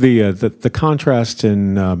 with the contrast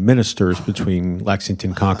in ministers between Lexington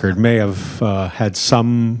and Concord, may have had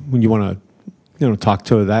some, when you want to talk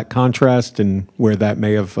to that contrast and where that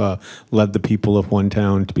may have led the people of one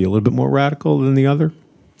town to be a little bit more radical than the other?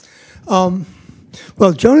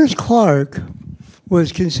 Well, Jonas Clark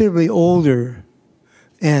was considerably older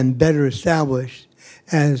and better established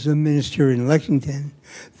as a minister in Lexington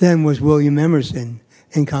than was William Emerson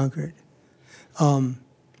in Concord.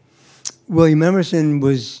 William Emerson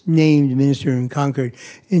was named minister in Concord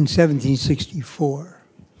in 1764.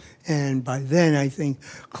 And by then, I think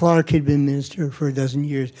Clark had been minister for a dozen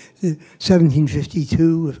years,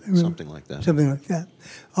 1752. If I remember. Something like that. Something like that.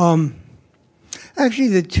 Actually,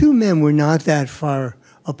 the two men were not that far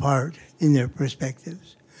apart in their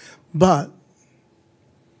perspectives. But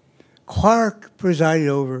Clark presided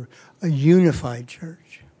over a unified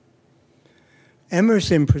church.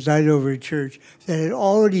 Emerson presided over a church that had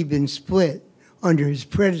already been split under his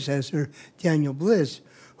predecessor, Daniel Bliss,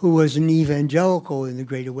 who was an evangelical in the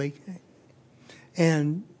Great Awakening.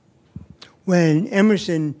 And when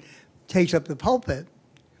Emerson takes up the pulpit,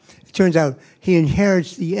 it turns out he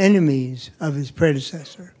inherits the enemies of his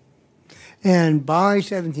predecessor. And by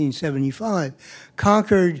 1775,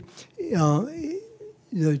 Concord,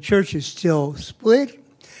 the church is still split.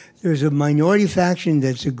 There's a minority faction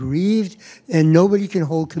that's aggrieved, and nobody can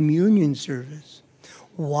hold communion service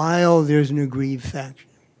while there's an aggrieved faction.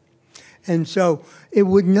 And so it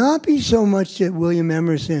would not be so much that William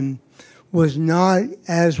Emerson was not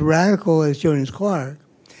as radical as Jonas Clark.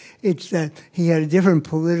 It's that he had a different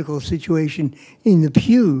political situation in the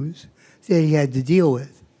pews that he had to deal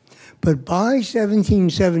with. But by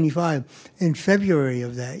 1775, in February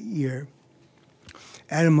of that year,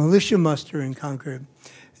 at a militia muster in Concord,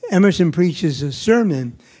 Emerson preaches a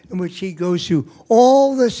sermon in which he goes through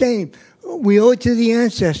all the same. We owe it to the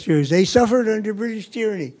ancestors. They suffered under British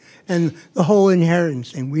tyranny. And the whole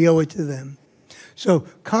inheritance thing, we owe it to them. So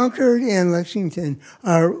Concord and Lexington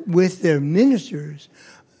are with their ministers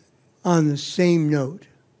on the same note.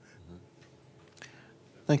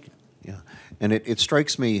 Thank you. Yeah, and it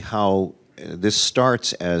strikes me how this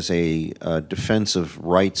starts as a defense of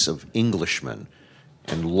rights of Englishmen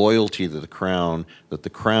and loyalty to the crown, that the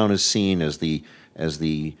crown is seen as the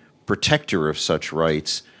protector of such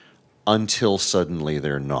rights until suddenly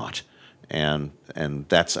they're not. And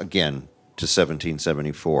that's, again, to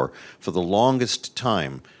 1774. For the longest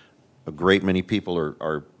time, a great many people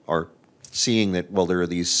are seeing that, well, there are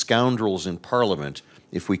these scoundrels in Parliament.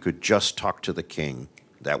 If we could just talk to the king,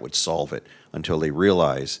 that would solve it, until they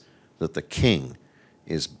realize that the king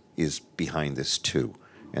is behind this too.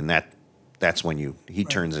 And that's when he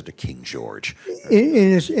turns into King George.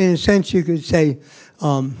 In a sense, you could say,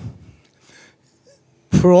 for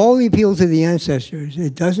all the appeal to the ancestors,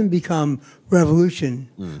 it doesn't become revolution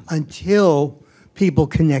until people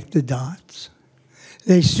connect the dots.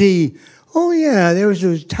 They see, oh yeah, there was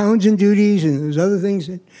those Townsend duties and those other things.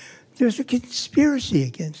 There's a conspiracy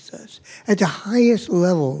against us at the highest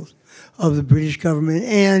levels of the British government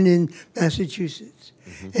and in Massachusetts.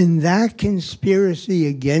 And that conspiracy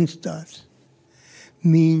against us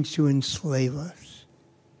means to enslave us.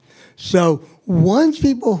 So once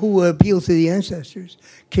people who appeal to the ancestors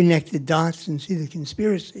connect the dots and see the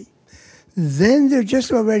conspiracy, then they're just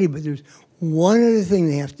about ready. But there's one other thing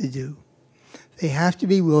they have to do. They have to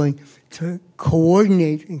be willing to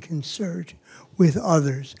coordinate and concert with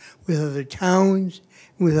others, with other towns,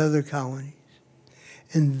 with other colonies.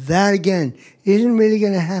 And that, again, isn't really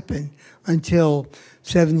going to happen until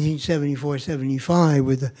 1774-75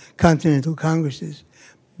 with the Continental Congresses.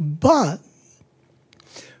 But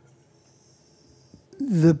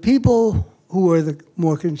the people who are the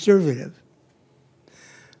more conservative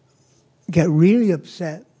get really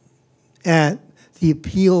upset at the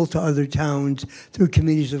appeal to other towns through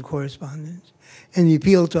committees of correspondence and the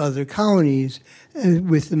appeal to other colonies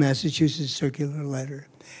with the Massachusetts Circular Letter.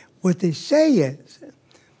 What they say is,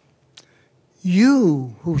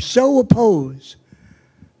 you who so oppose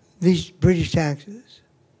these British taxes,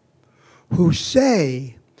 who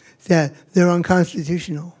say that they're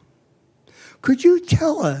unconstitutional, could you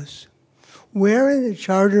tell us where in the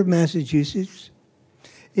Charter of Massachusetts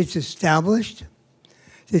it's established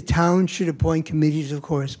the town should appoint committees of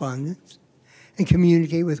correspondence and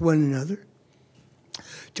communicate with one another.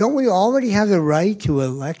 Don't we already have the right to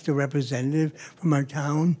elect a representative from our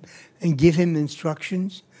town and give him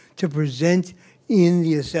instructions to present in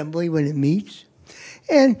the assembly when it meets?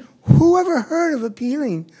 And who ever heard of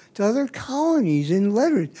appealing to other colonies in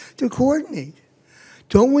letters to coordinate?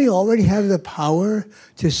 Don't we already have the power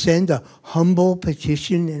to send a humble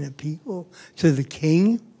petition and appeal to the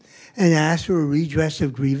king and ask for a redress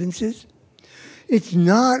of grievances? It's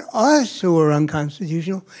not us who are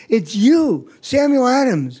unconstitutional. It's you, Samuel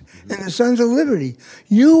Adams, and the Sons of Liberty.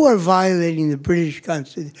 You are violating the British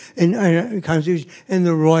Constitution and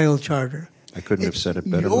the Royal Charter. I couldn't have said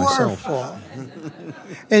it better your myself. Fault.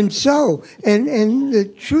 And so, and the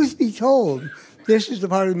truth be told, this is the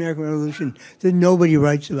part of the American Revolution that nobody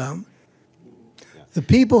writes about. The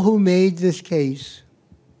people who made this case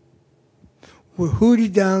were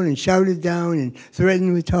hooted down and shouted down and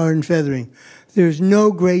threatened with tar and feathering. There's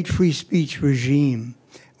no great free speech regime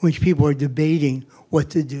in which people are debating what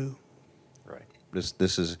to do. Right.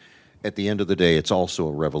 This is, at the end of the day, it's also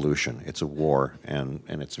a revolution. It's a war, and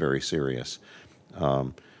it's very serious.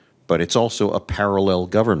 But it's also a parallel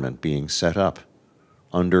government being set up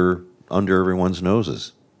under everyone's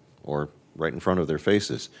noses, or right in front of their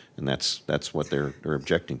faces, and that's what they're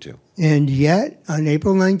objecting to. And yet, on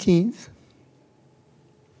April 19th,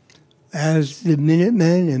 as the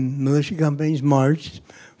Minutemen and militia companies marched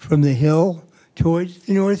from the hill towards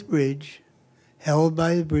the North Bridge, held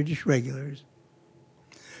by the British regulars,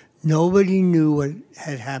 nobody knew what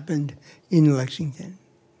had happened in Lexington.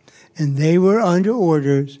 And they were under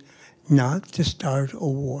orders not to start a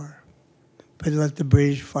war, but let the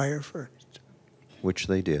British fire first. Which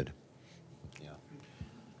they did. Yeah.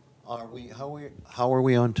 How are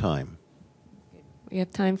we on time? We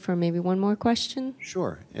have time for maybe one more question.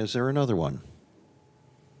 Sure. Is there another one?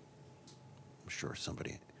 I'm sure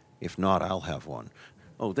somebody. If not, I'll have one.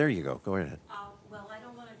 Oh, there you go. Go ahead. Well, I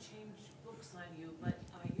don't want to change books on you, but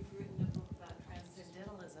you've written a book about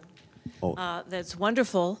transcendentalism. That's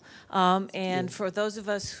wonderful. And for those of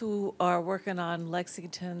us who are working on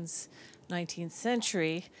Lexington's 19th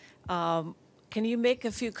century, can you make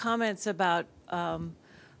a few comments about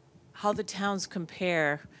how the towns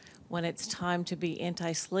compare when it's time to be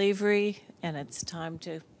anti-slavery and it's time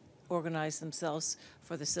to organize themselves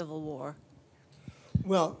for the Civil War?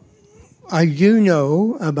 Well, I do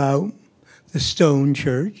know about the Stone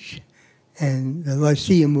Church and the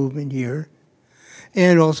Lyceum movement here,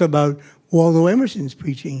 and also about Waldo Emerson's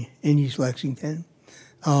preaching in East Lexington.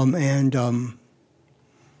 I'm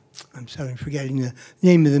sorry, I'm forgetting the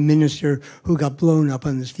name of the minister who got blown up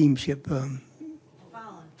on the steamship.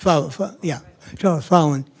 Fallon. Yeah, Charles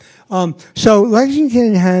Fallon. So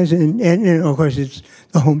Lexington has, and of course it's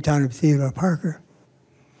the hometown of Theodore Parker.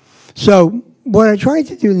 So what I tried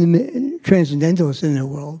to do in the Transcendentalists in their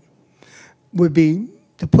world would be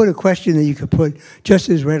to put a question that you could put just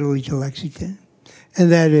as readily to Lexington.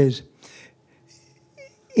 And that is,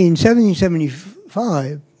 in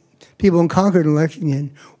 1775, people in Concord and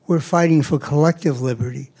Lexington were fighting for collective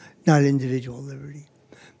liberty, not individual liberty.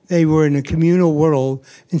 They were in a communal world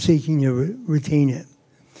and seeking to retain it.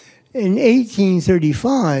 In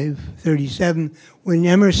 1835-37, when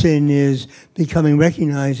Emerson is becoming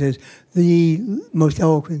recognized as the most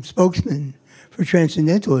eloquent spokesman for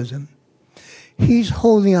Transcendentalism, he's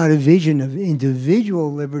holding out a vision of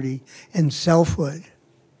individual liberty and selfhood.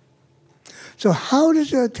 So how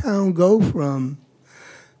does a town go from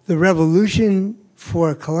the revolution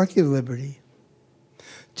for collective liberty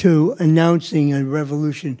to announcing a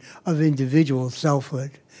revolution of individual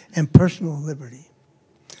selfhood and personal liberty?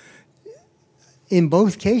 In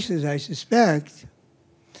both cases, I suspect,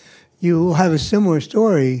 you will have a similar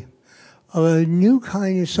story of a new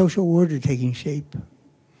kind of social order taking shape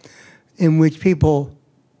in which people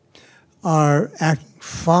are acting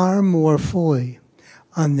far more fully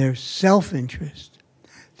on their self-interest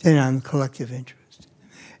than on collective interest.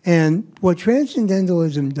 And what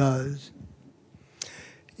Transcendentalism does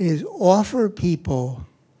is offer people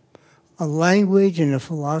a language and a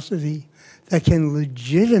philosophy that can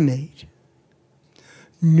legitimate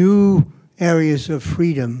new areas of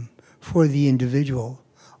freedom for the individual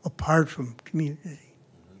apart from community.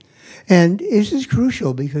 And this is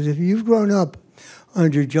crucial because if you've grown up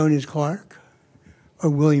under Jonas Clark or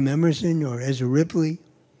William Emerson or Ezra Ripley,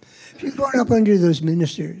 if you've grown up under those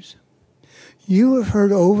ministers, you have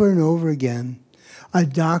heard over and over again a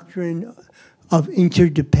doctrine of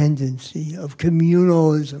interdependency, of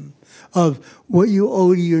communalism, of what you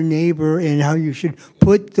owe to your neighbor and how you should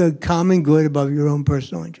put the common good above your own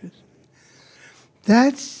personal interests.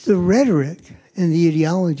 That's the rhetoric and the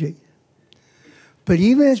ideology. But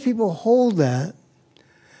even as people hold that,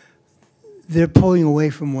 they're pulling away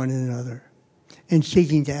from one another and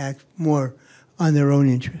seeking to act more on their own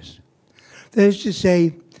interests. That is to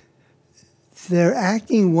say, they're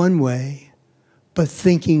acting one way, but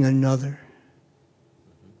thinking another.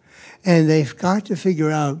 And they've got to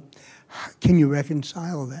figure out, can you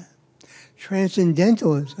reconcile that?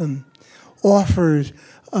 Transcendentalism offers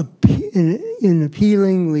in an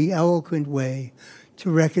appealingly eloquent way to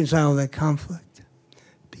reconcile that conflict,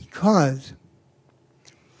 because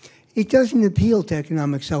it doesn't appeal to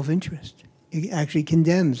economic self-interest. It actually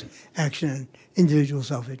condemns action on individual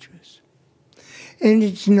self-interest. And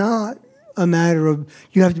it's not a matter of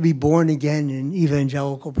you have to be born again in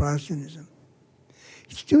evangelical Protestantism.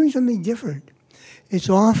 It's doing something different. It's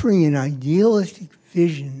offering an idealistic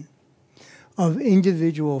vision of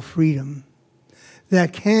individual freedom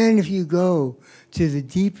that can, if you go to the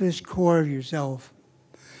deepest core of yourself,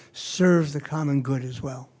 serve the common good as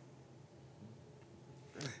well.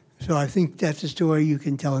 So I think that's a story you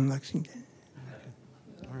can tell in Lexington.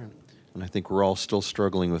 All right. And I think we're all still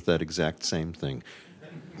struggling with that exact same thing.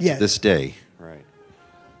 Yes. This day. Right.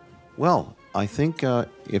 Well, I think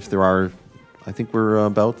if there are, I think we're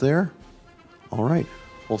about there. All right.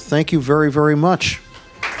 Well, thank you very, very much.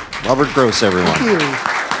 Robert Gross, everyone. Thank you.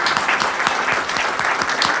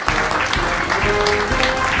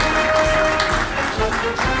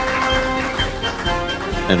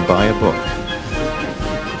 And buy a book.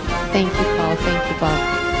 Thank you, Paul. Thank you,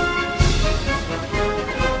 Bob.